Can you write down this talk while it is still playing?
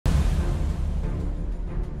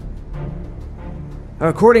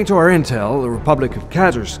According to our intel, the Republic of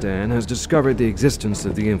Kazirstan has discovered the existence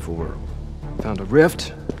of the Infraworld. Found a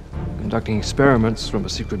rift, conducting experiments from a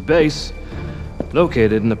secret base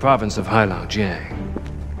located in the province of Hideout.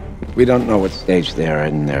 We don't know what stage they are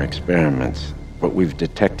in their experiments, but we've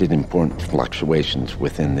detected important fluctuations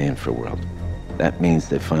within the Infraworld. That means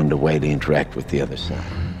they found a way to interact with the other side.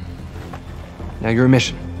 Now your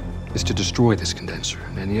mission is to destroy this condenser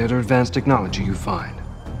and any other advanced technology you find.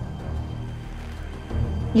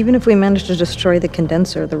 Even if we manage to destroy the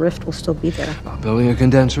condenser, the rift will still be there. Building a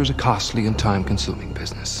condenser is a costly and time-consuming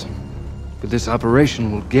business. But this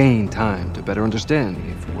operation will gain time to better understand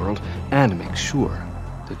the Infraworld and make sure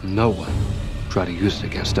that no one try to use it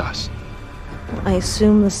against us. I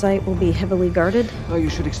assume the site will be heavily guarded? Well, you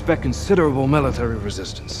should expect considerable military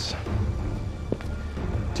resistance.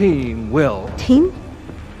 Team will... Team?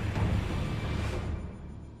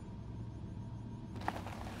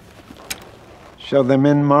 Show them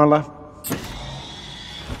in, Marla.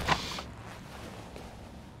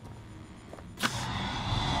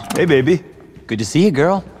 Hey, baby. Good to see you,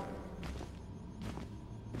 girl.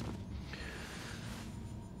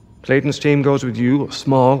 Clayton's team goes with you, a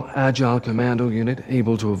small, agile commando unit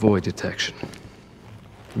able to avoid detection.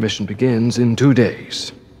 The mission begins in 2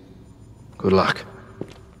 days. Good luck.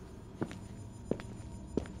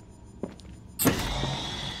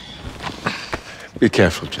 Be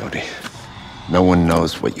careful, Jodie. No one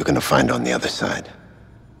knows what you're gonna find on the other side.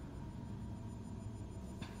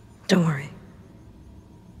 Don't worry.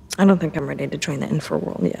 I don't think I'm ready to join the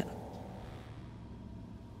Infraworld yet.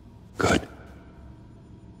 Good.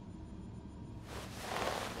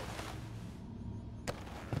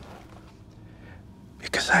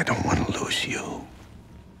 Because I don't want to lose you.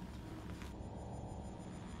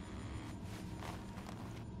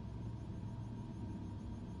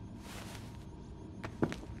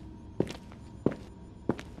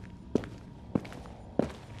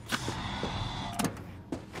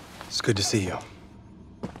 It's good to see you.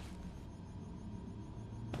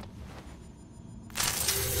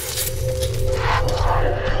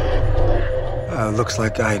 Looks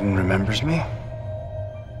like Aiden remembers me.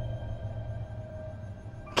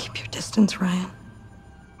 Keep your distance, Ryan.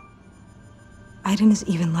 Aiden is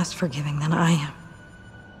even less forgiving than I am.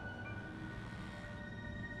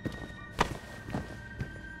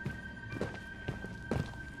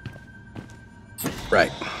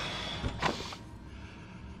 Right.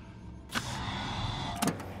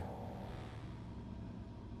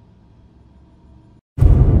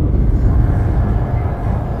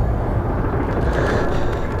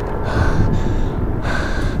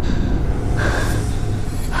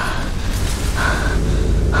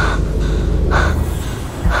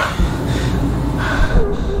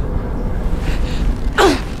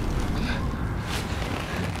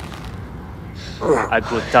 I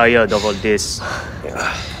got tired of all this.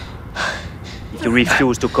 If you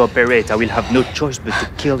refuse to cooperate, I will have no choice but to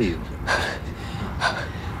kill you.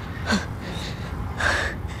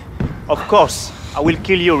 Of course, I will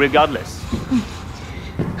kill you regardless.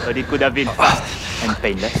 But it could have been fast and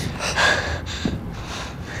painless.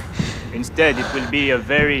 Instead, it will be a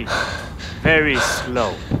very, very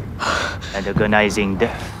slow and agonizing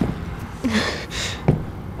death.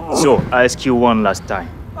 So, I ask you one last time.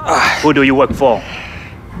 Who do you work for?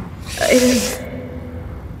 Aiden.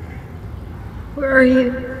 Where are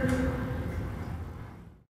you?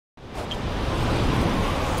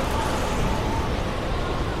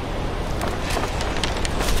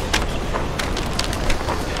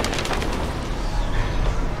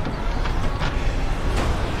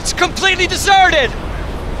 It's completely deserted!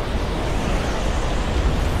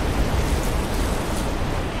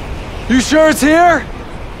 You sure it's here?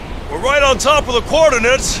 We're right on top of the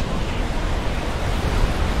coordinates.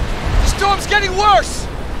 The storm's getting worse!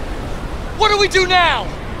 What do we do now?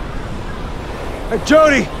 Hey,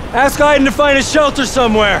 Jodie, ask Aiden to find a shelter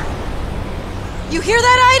somewhere. You hear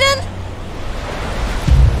that, Aiden?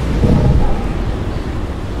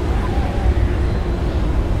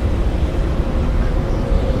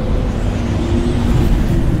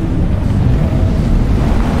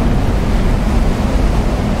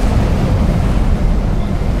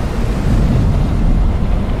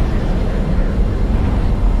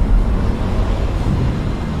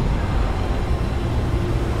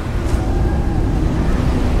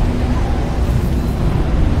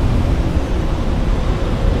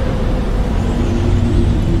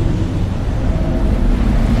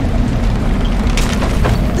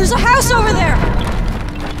 There's a house over there!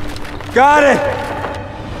 Got it!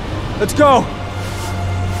 Let's go!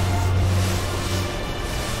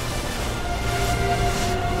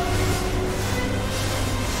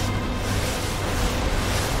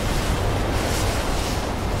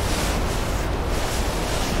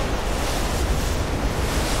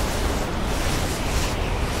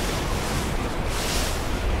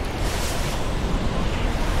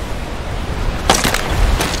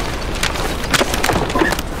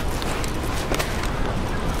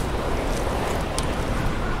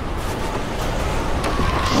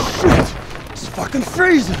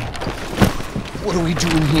 What are we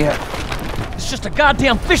doing here? It's just a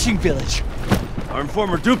goddamn fishing village. Our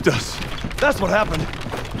informer duped us. That's what happened.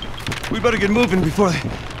 We better get moving before they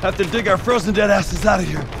have to dig our frozen dead asses out of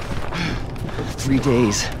here. 3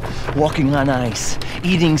 days, walking on ice,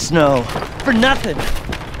 eating snow, for nothing.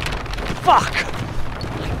 Fuck!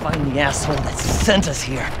 I find the asshole that sent us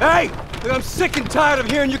here. Hey! I'm sick and tired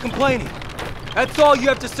of hearing you complaining. That's all you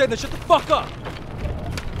have to say, then shut the fuck up!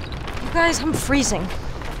 You guys, I'm freezing.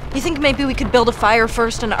 You think maybe we could build a fire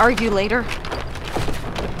first and argue later?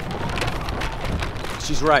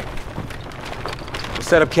 She's right. We'll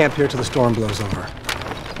set up camp here till the storm blows over.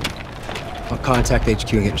 I'll contact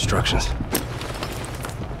HQ and get instructions.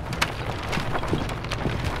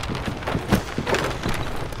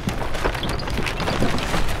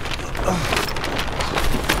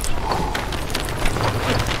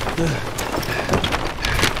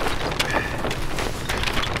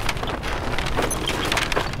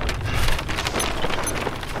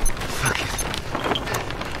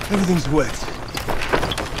 Everything's wet.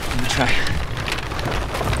 Let me try.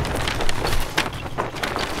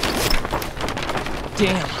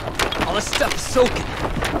 Damn, all this stuff is soaking.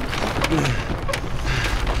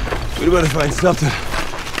 We'd better find something.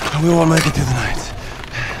 We won't make it through the night.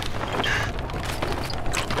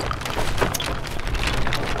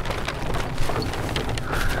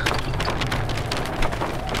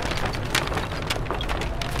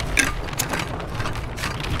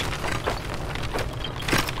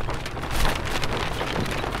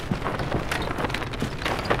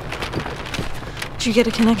 Did you get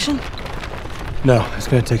a connection? No, it's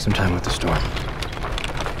gonna take some time with the storm.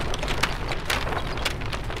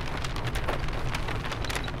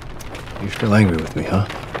 You're still angry with me, huh?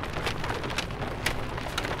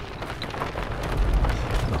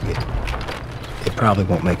 Look, it probably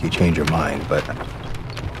won't make you change your mind, but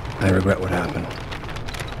I regret what happened.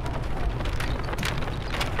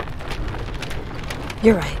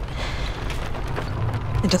 You're right.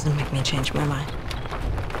 It doesn't make me change my mind.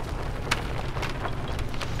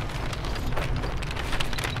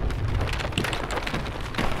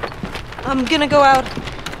 I'm gonna go out.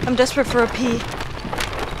 I'm desperate for a pee.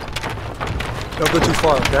 Don't go too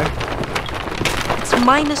far, okay? It's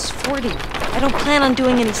minus 40. I don't plan on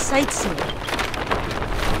doing any sightseeing.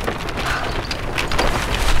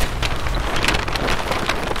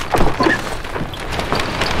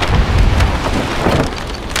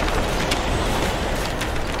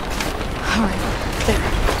 All right, there.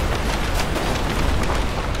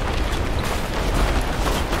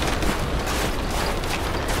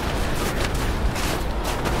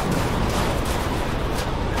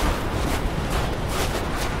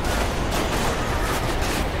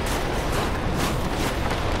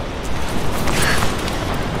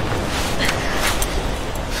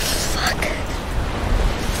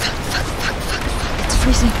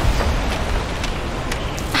 Freezing.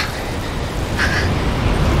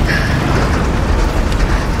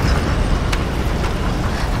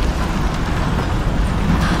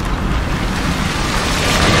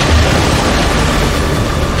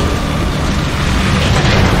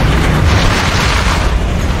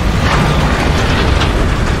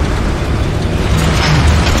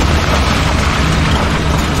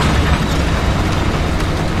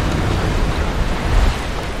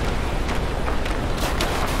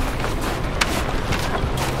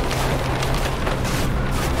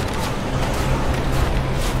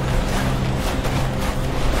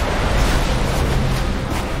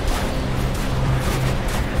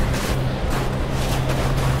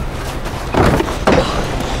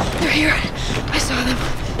 Here. I saw them.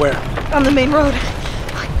 Where? On the main road.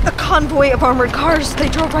 A convoy of armored cars. They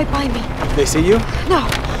drove right by me. They see you? No.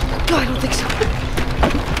 No, I don't think so.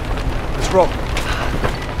 Let's roll.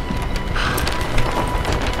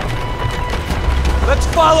 Let's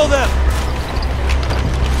follow them!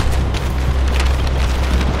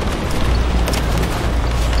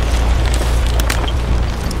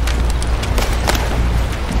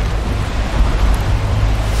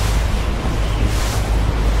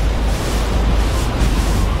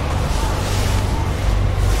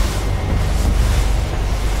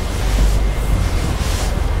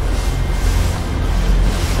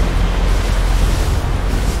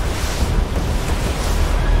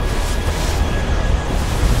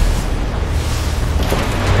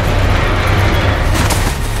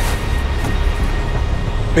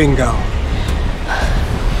 Bingo.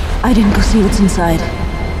 I didn't go see what's inside.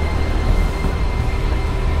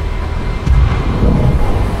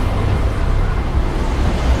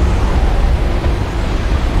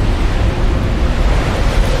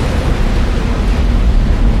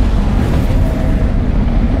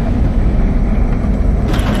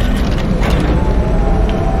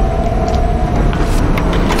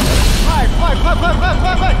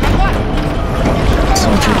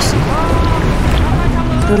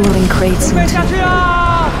 crates into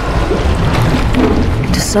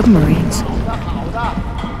submarines.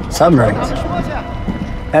 Submarines?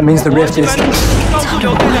 That means the rift is... I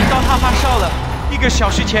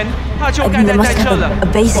mean, they must have a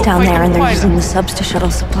base down there, and they're using the subs to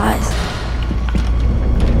shuttle supplies.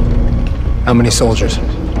 How many soldiers?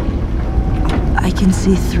 I can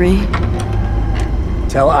see 3.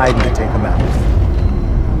 Tell Aiden to take them out.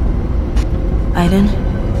 Aiden?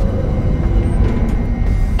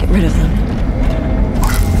 Get rid of them.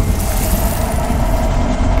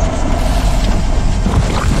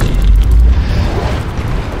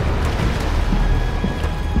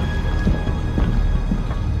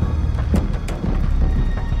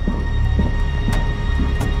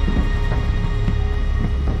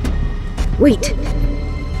 Wait!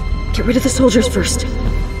 Get rid of the soldiers first.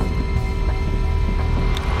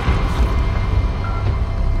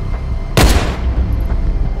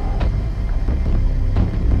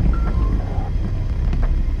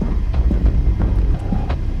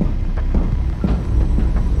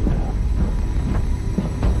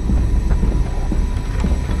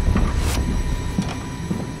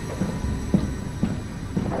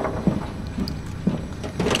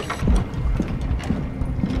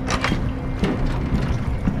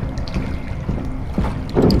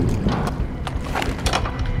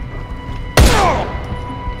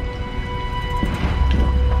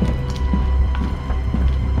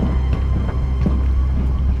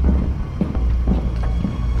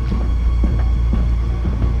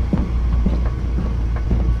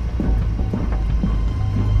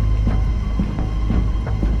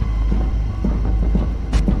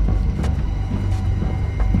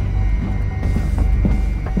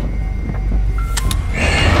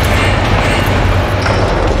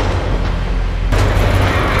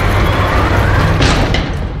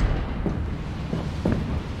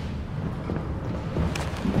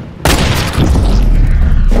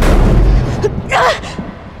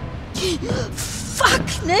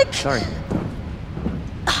 Sorry.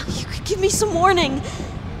 You could give me some warning.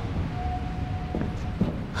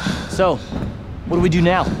 So, what do we do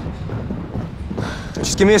now?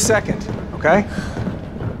 Just give me a second, okay?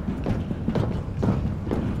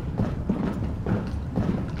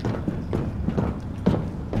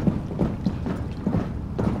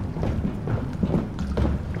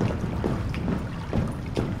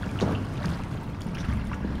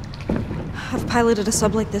 I've piloted a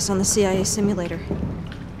sub like this on the CIA simulator.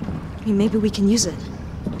 I mean, maybe we can use it.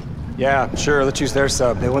 Yeah, sure, let's use their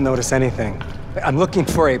sub. They won't notice anything. I'm looking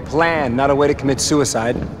for a plan, not a way to commit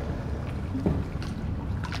suicide.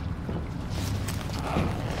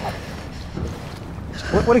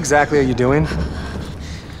 What exactly are you doing?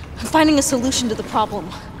 I'm finding a solution to the problem.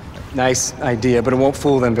 Nice idea, but it won't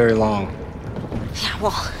fool them very long. Yeah,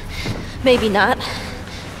 well, maybe not.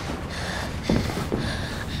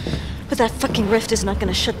 But that fucking rift is not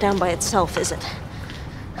gonna shut down by itself, is it?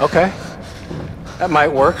 Okay. That might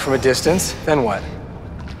work from a distance. Then what?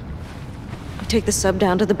 We take the sub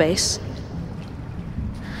down to the base.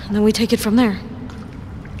 And then we take it from there.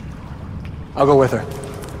 I'll go with her.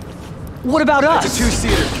 What about us? It's a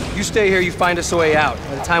 2-seater. You stay here, you find us a way out.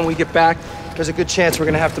 By the time we get back, there's a good chance we're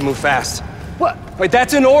gonna have to move fast. What? Wait,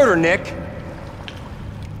 that's an order, Nick!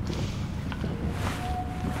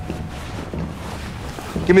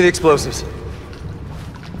 Give me the explosives.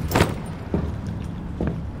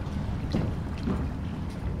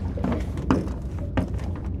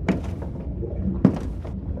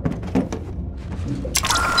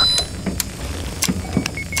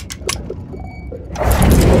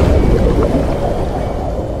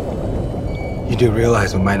 You do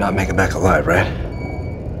realize we might not make it back alive, right?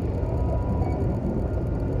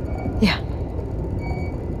 Yeah.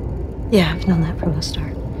 Yeah, I've known that from the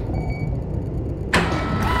start.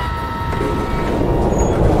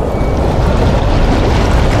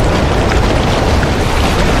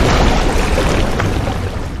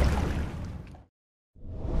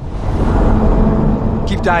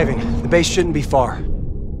 Keep diving. The base shouldn't be far.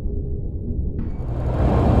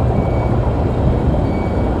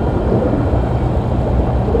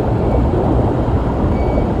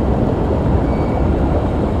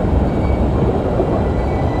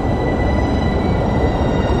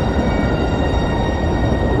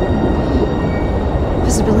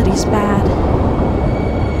 Visibility's bad.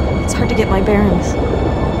 It's hard to get my bearings.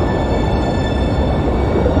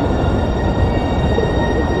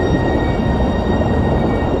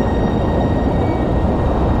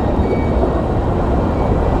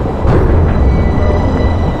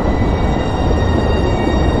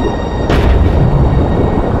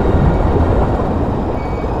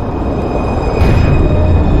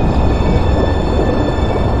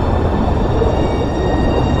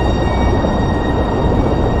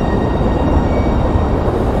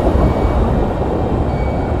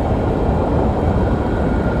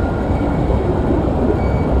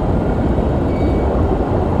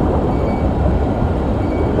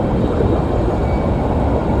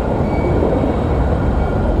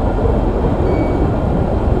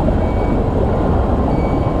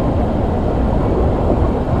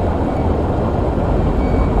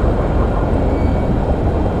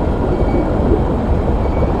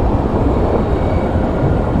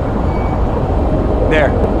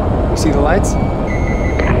 You see the lights?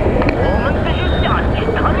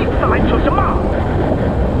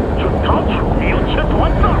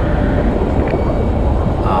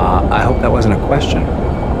 I hope that wasn't a question.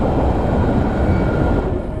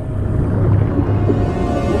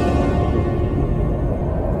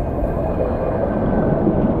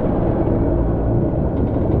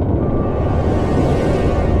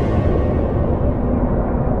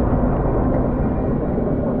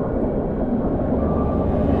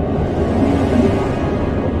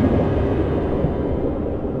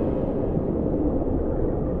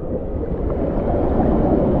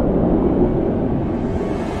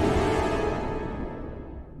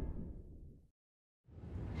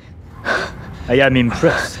 I am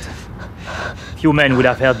impressed. Few men would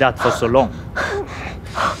have held that for so long.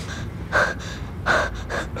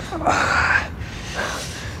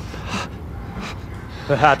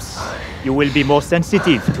 Perhaps you will be more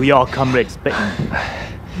sensitive to your comrades' pain.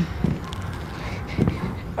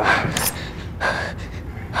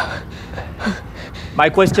 My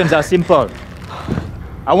questions are simple.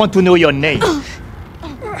 I want to know your name,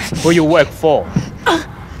 who you work for,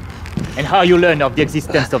 and how you learn of the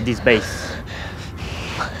existence of this base.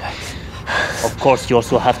 Of course, you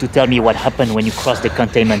also have to tell me what happened when you crossed the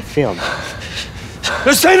containment field.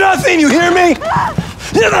 Say nothing, you hear me?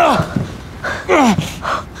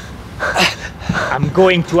 I'm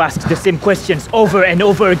going to ask the same questions over and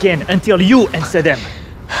over again until you answer them.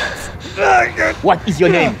 What is your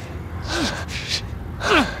name?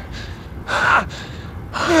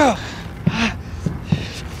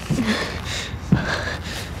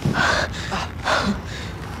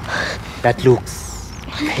 That looks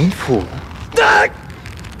painful.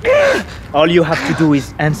 All you have to do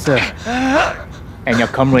is answer, and your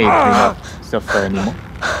comrade will not suffer anymore.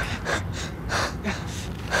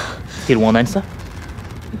 Still won't answer?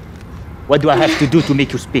 What do I have to do to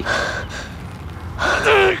make you speak?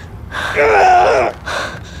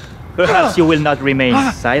 Perhaps you will not remain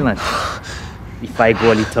silent if I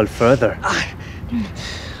go a little further.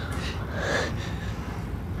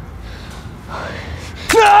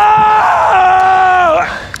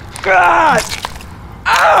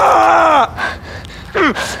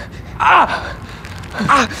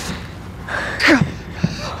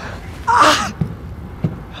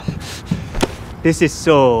 This is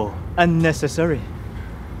so unnecessary.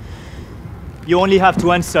 You only have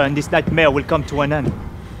to answer and this nightmare will come to an end.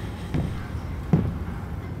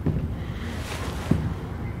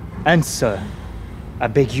 Answer, I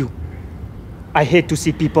beg you. I hate to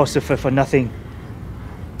see people suffer for nothing.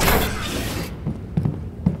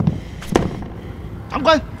 长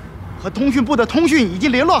官，和通讯部的通讯已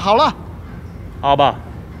经联络好了。好吧，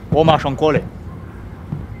我马上过来。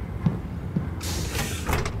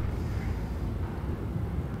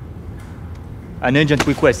An urgent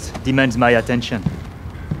request demands my attention.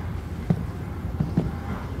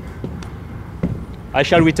 I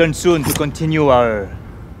shall return soon to continue our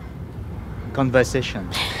conversation.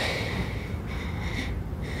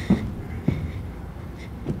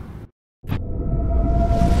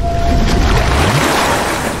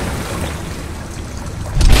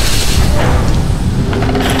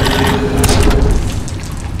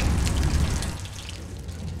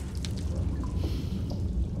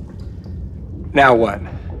 Now what?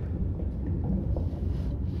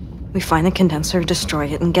 We find the condenser, destroy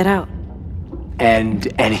it, and get out. And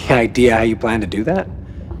any idea how you plan to do that?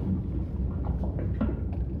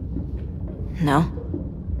 No.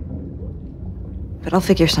 But I'll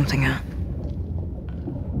figure something out.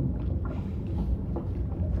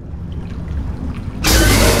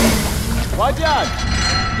 Hideout!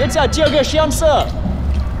 现在这个相色，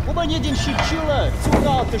我们已经失去了足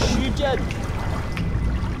够的时间。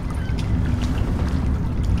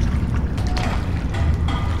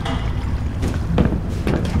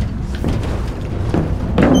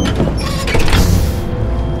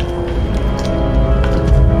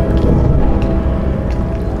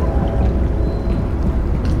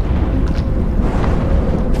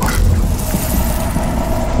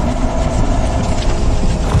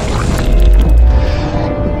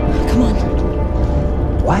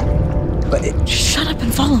Shut up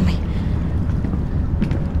and follow me.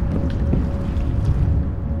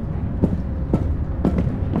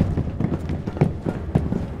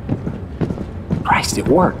 Christ, it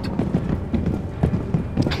worked.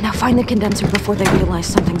 Now find the condenser before they realize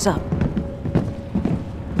something's up.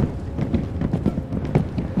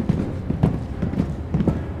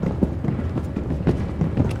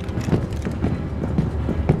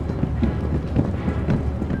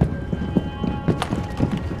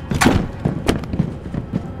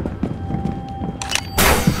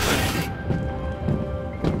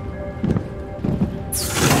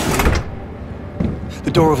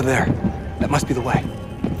 The door over there. That must be the way.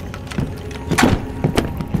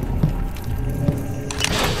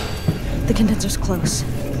 The condenser's close.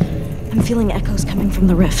 I'm feeling echoes coming from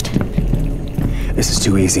the rift. This is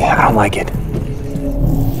too easy. I don't like it.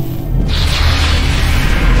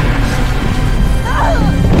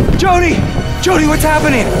 Jodie! Jodie, what's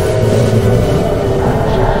happening?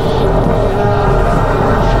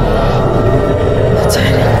 That's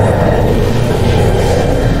it.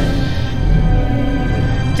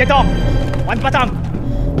 接动，玩巴掌，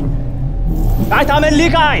带他们离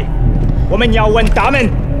开。我们要问他们。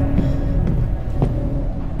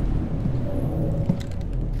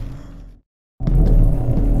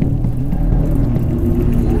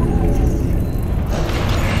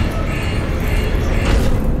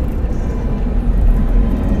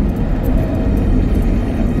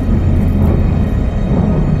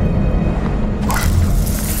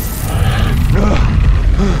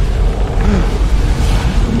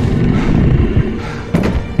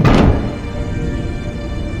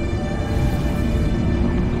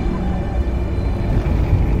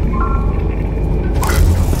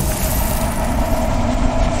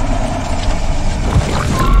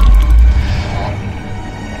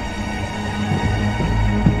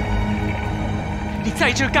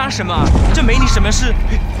 在这干什么？这没你什么事，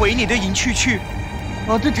回你的营区去。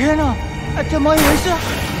我的天哪，怎么回事？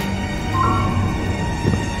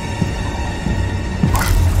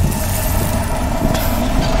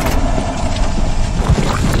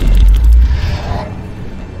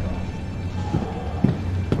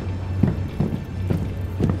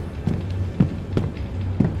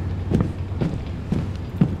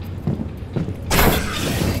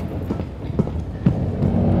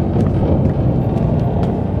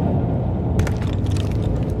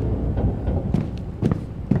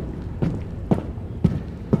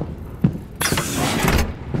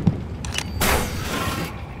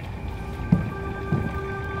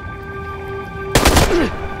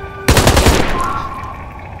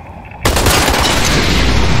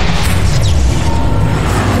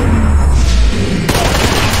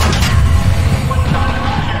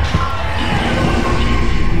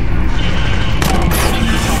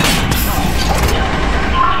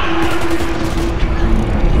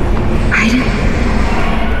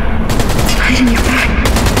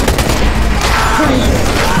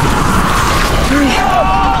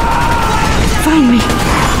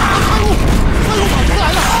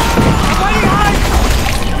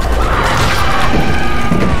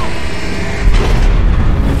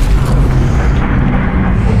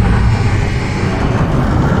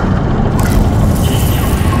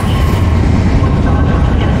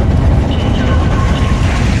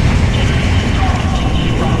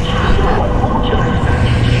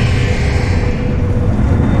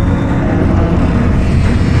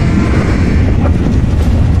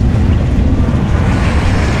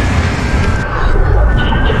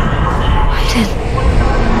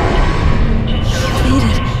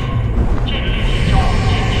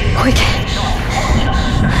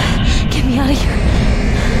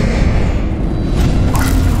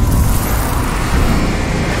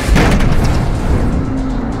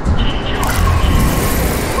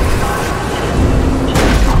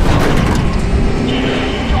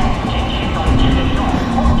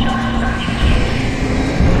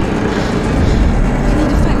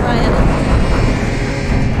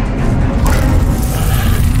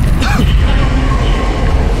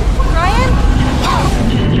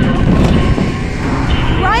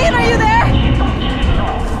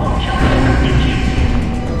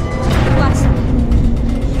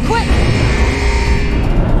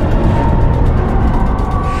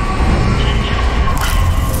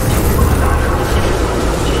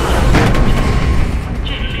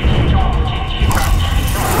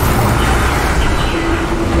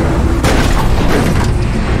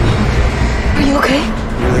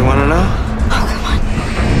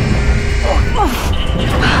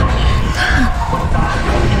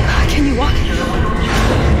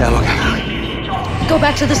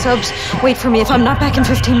 To the subs. Wait for me. If I'm not back in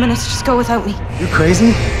 15 minutes, just go without me. You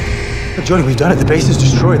crazy? Look, Jodie, we've done it. The base is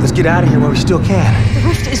destroyed. Let's get out of here while we still can. The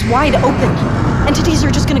rift is wide open. Entities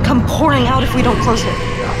are just gonna come pouring out if we don't close it.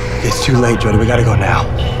 It's too late, Jodie. We gotta go now.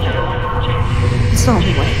 It's the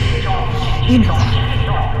only way. You know that.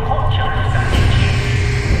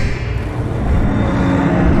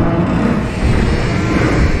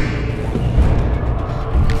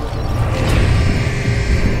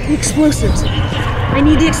 The explosives. I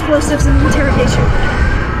need the explosives in the interrogation room.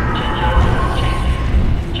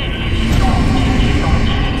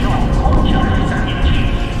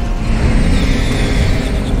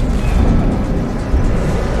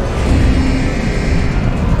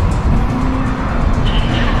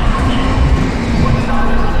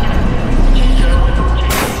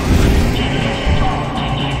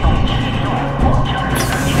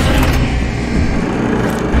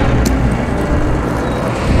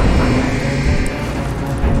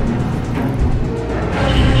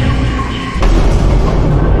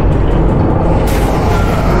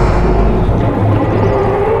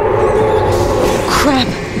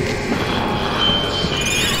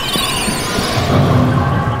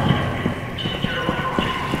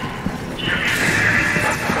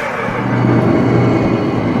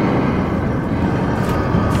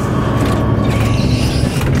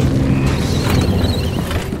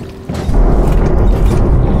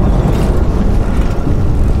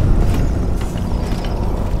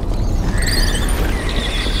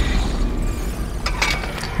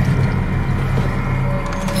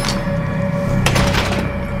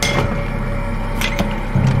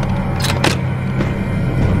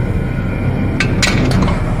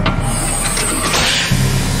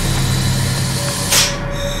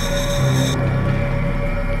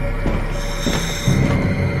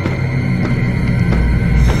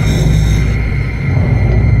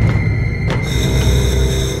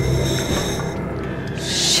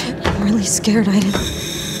 scared, Aiden.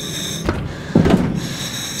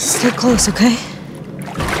 Stay close, okay?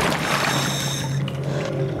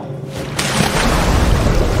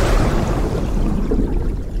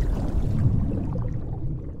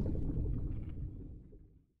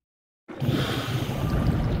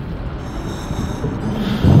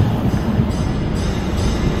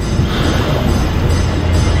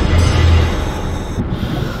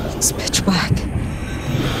 It's pitch black.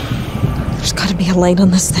 There's gotta be a light on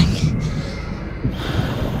this thing.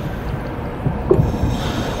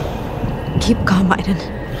 Keep calm,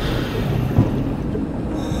 Aiden.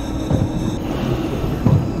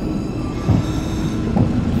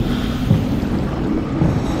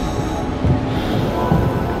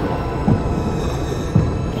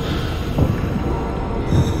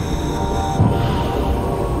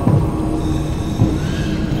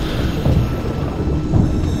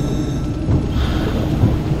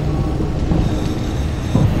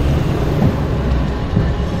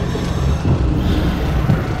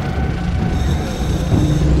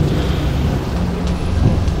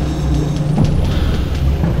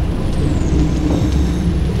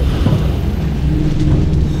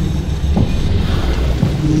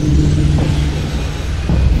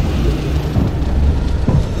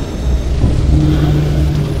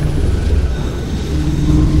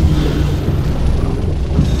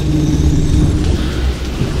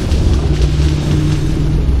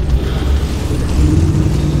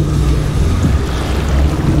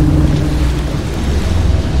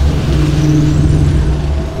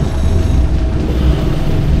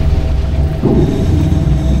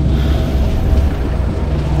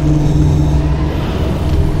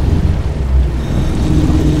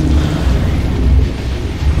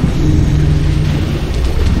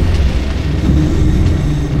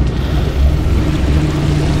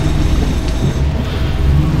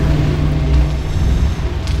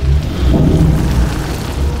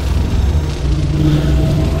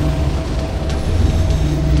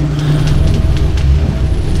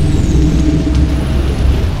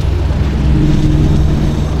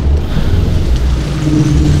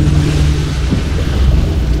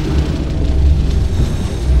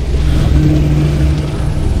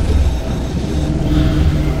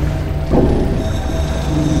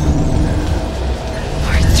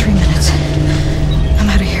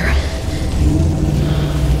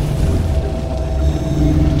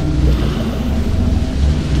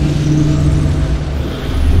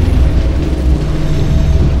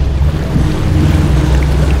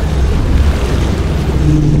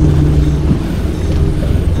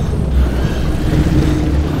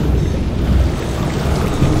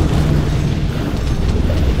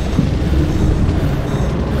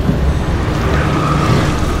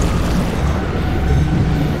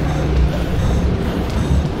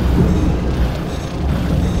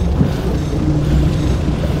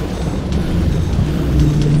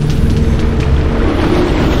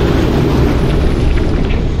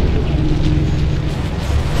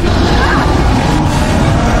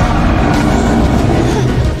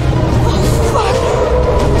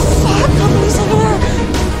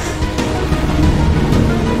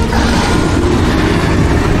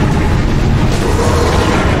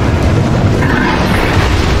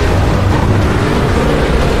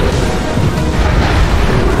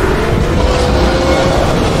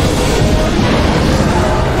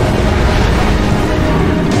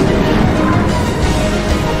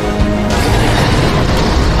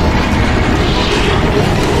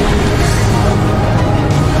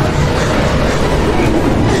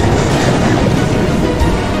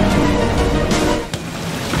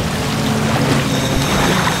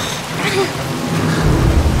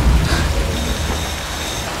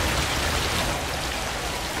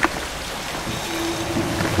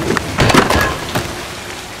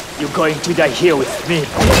 Going to die here with me.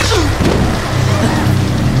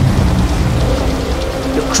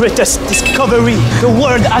 The greatest discovery the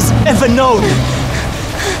world has ever known.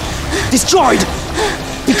 Destroyed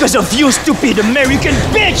because of you, stupid American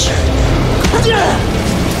bitch!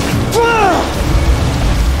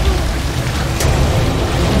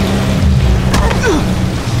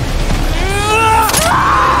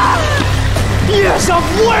 Years of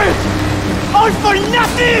work! All for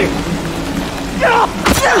nothing!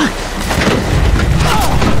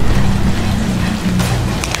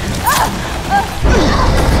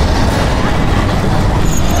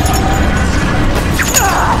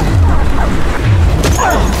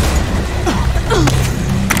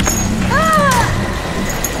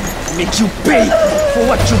 Make you pay for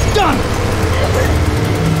what you've done!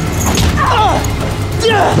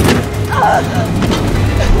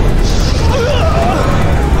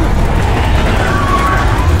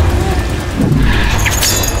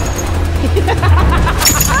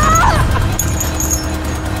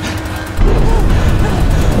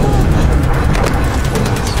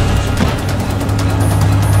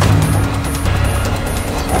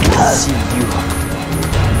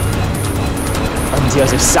 the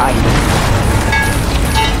other side.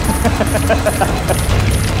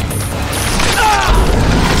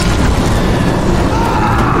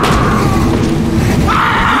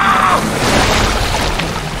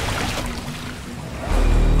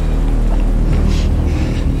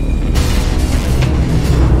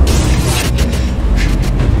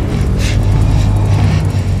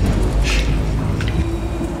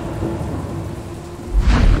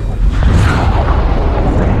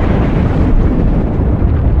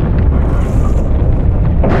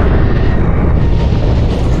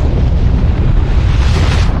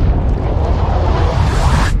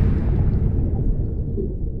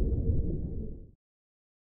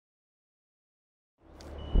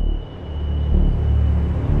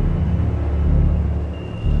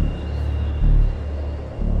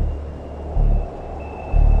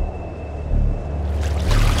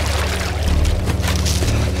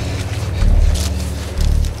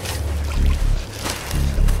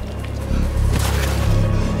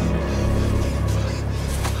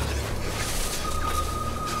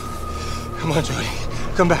 Come on,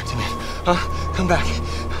 Jodie. Come back to me. Huh? Come back.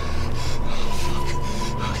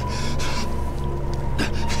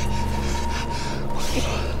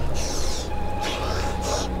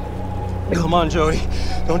 Come on, Jodie.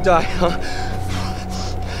 Don't die, huh?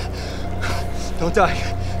 Don't die.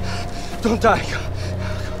 Don't die.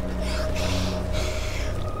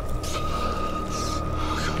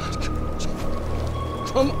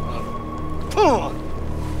 Come on. Come on.